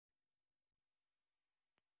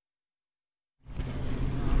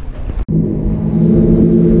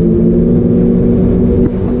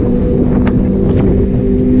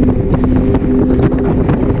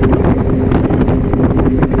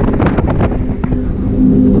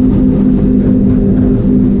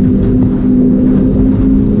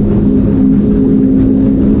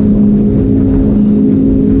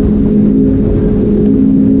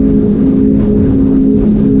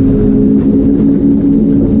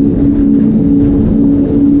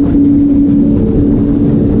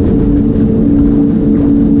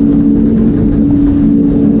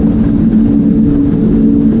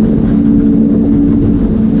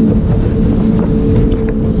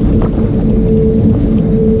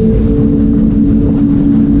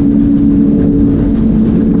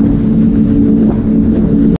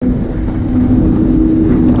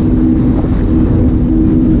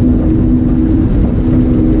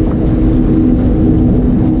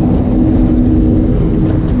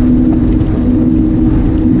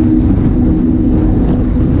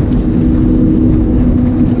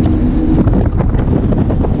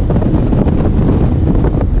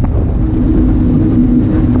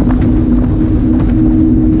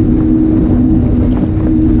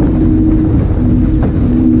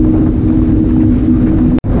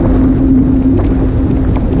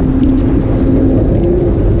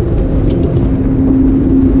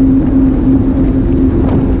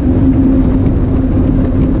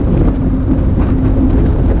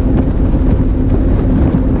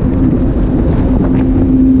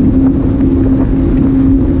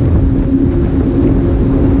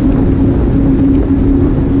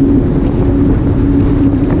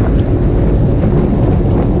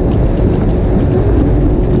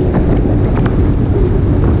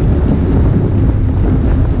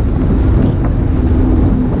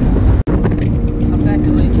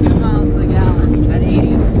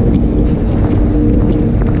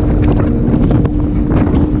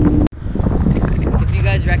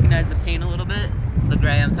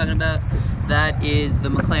That is the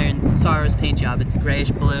McLaren's Saros paint job. It's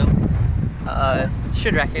grayish blue.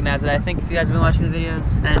 Should recognize it, I think, if you guys have been watching the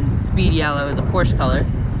videos. And speed yellow is a Porsche color.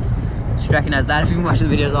 Should recognize that if you've been watching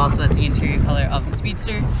the videos also. That's the interior color of the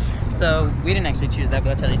Speedster. So we didn't actually choose that, but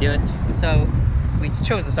that's how they do it. So we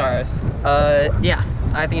chose the Saros. Yeah,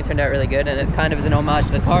 I think it turned out really good, and it kind of is an homage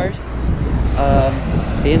to the cars.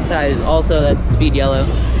 The inside is also that speed yellow.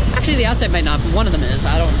 Actually, the outside might not, but one of them is.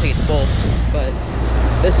 I don't think it's both, but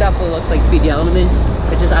this definitely looks like speed yellow to me.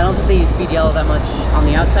 It's just, I don't think they use speed yellow that much on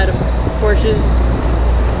the outside of Porsches.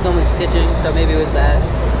 It's normally stitching, so maybe it was that.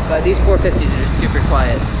 But these 450s are just super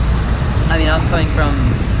quiet. I mean, I'm coming from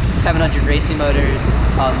 700 racing motors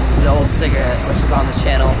on the old cigarette, which is on this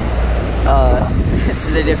channel.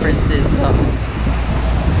 The difference is,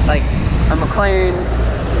 like, a McLaren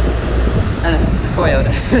and a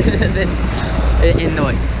Toyota in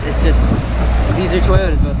noise. It's just, these are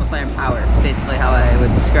Toyotas with McLaren power. It's basically how I would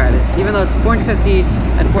describe it. Even though 450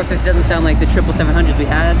 and 450 doesn't sound like the 77700s we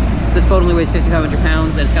had, this boat only weighs 5,500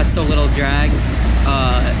 pounds and it's got so little drag.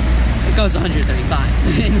 It goes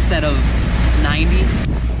 135 instead of 90.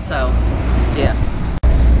 So, yeah.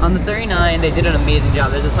 On the 39, they did an amazing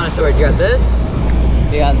job. There's a ton of storage. You got this,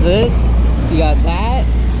 you got this, you got that,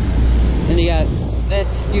 and you got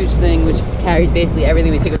this huge thing which carries basically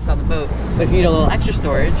everything we take with us on the boat. But if you need a little extra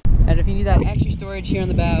storage, and if you need that extra storage here on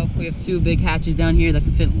the bow, we have two big hatches down here that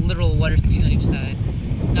can fit literal water skis on each side.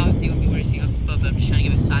 Now obviously you won't be water skiing on this boat, but I'm just trying to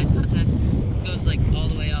give it size context. It goes like all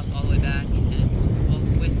the way up, all the way back, and it's all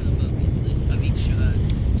the width of the boat basically, of each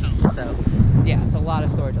tunnel. So yeah, it's a lot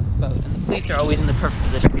of storage on this boat, and the plates are always in the perfect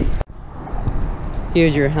position.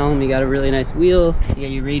 Here's your helm. You got a really nice wheel. You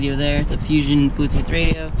got your radio there. It's a Fusion Bluetooth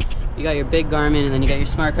radio. You got your big Garmin, and then you got your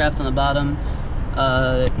SmartCraft on the bottom.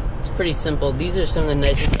 It's pretty simple. These are some of the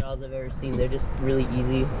nicest dials I've ever seen. They're just really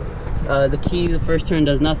easy. The key, the first turn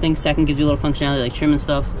does nothing. Second gives you a little functionality like trim and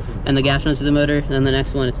stuff. And the gas runs to the motor. And then the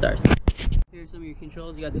next one, it starts. Here's some of your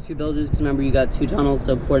controls. You got the two bilges, because remember you got two tunnels,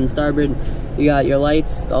 so port and starboard. You got your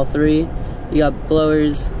lights, all three. You got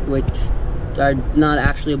blowers, which are not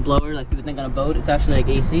actually a blower like you would think on a boat. It's actually like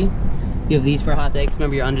AC. You have these for hot day, 'cause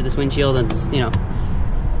remember you're under this windshield, and it's, you know.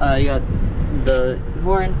 You got the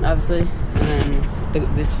horn, obviously, and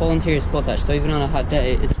then this whole interior is cool touch. So even on a hot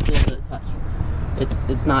day, it's cool to touch.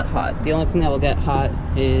 It's not hot. The only thing that will get hot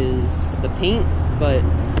is the paint, but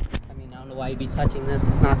I mean, I don't know why you'd be touching this.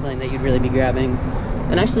 It's not something that you'd really be grabbing.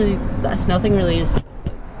 And actually, nothing really is hot.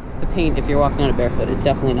 The paint, if you're walking on it barefoot, is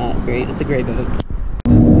definitely not great. It's a great boat.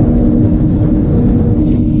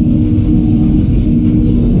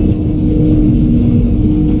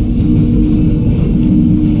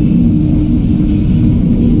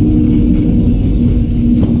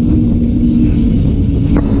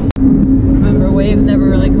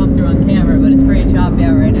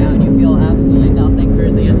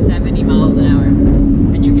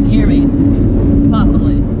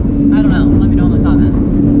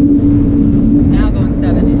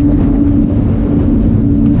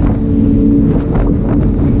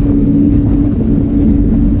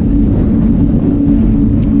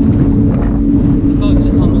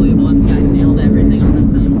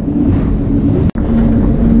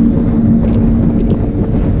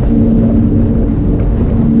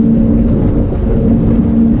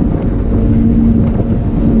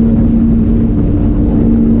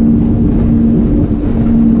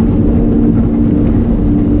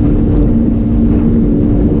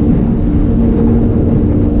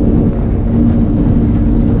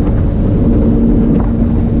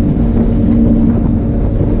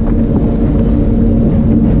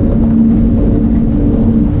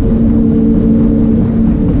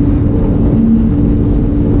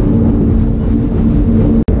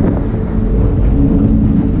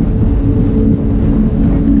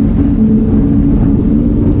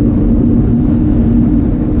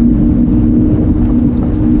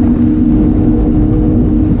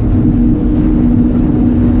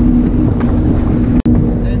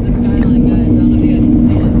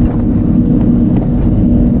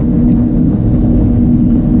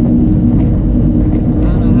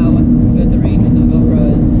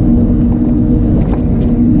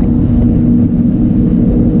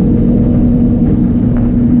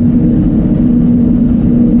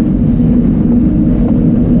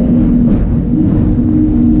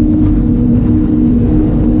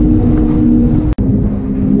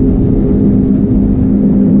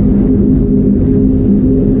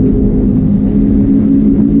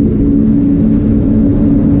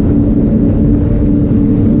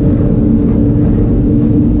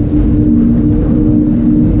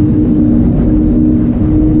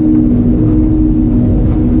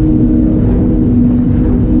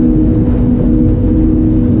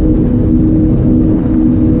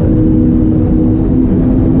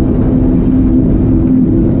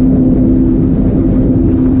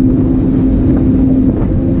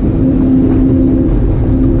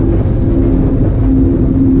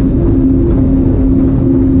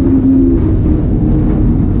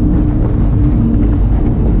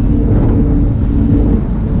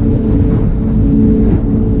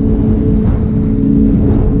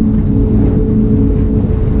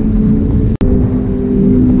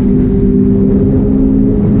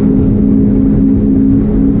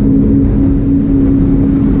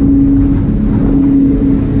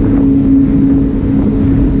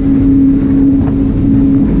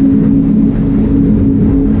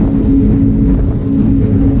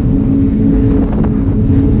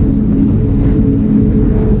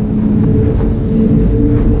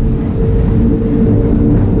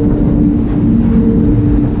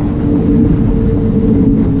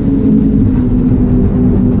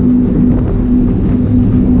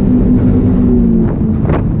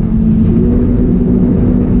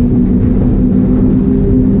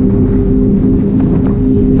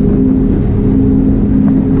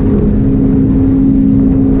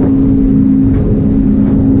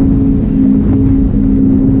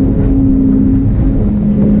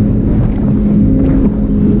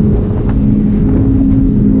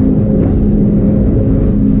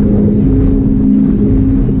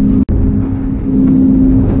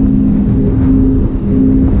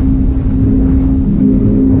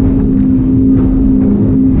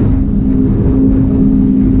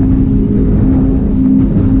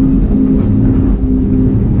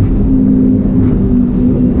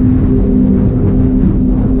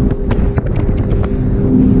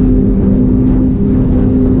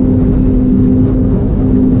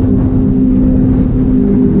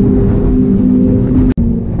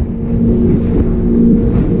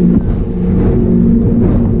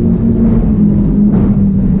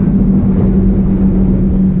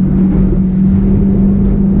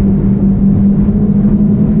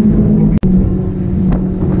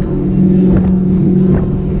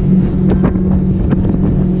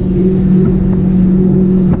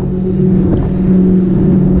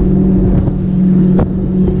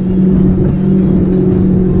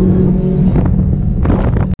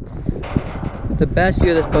 best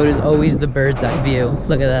view of this boat is always the bird's eye view.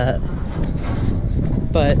 Look at that.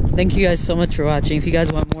 But thank you guys so much for watching. If you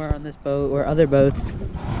guys want more on this boat or other boats,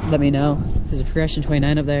 let me know. There's a Progression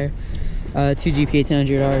 29 up there, 2 GP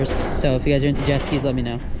 1800Rs. So if you guys are into jet skis, let me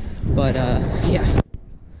know. But yeah,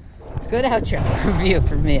 good outro review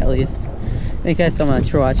for me at least. Thank you guys so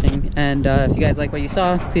much for watching. And if you guys like what you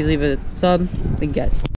saw, please leave a sub. Thank you guys.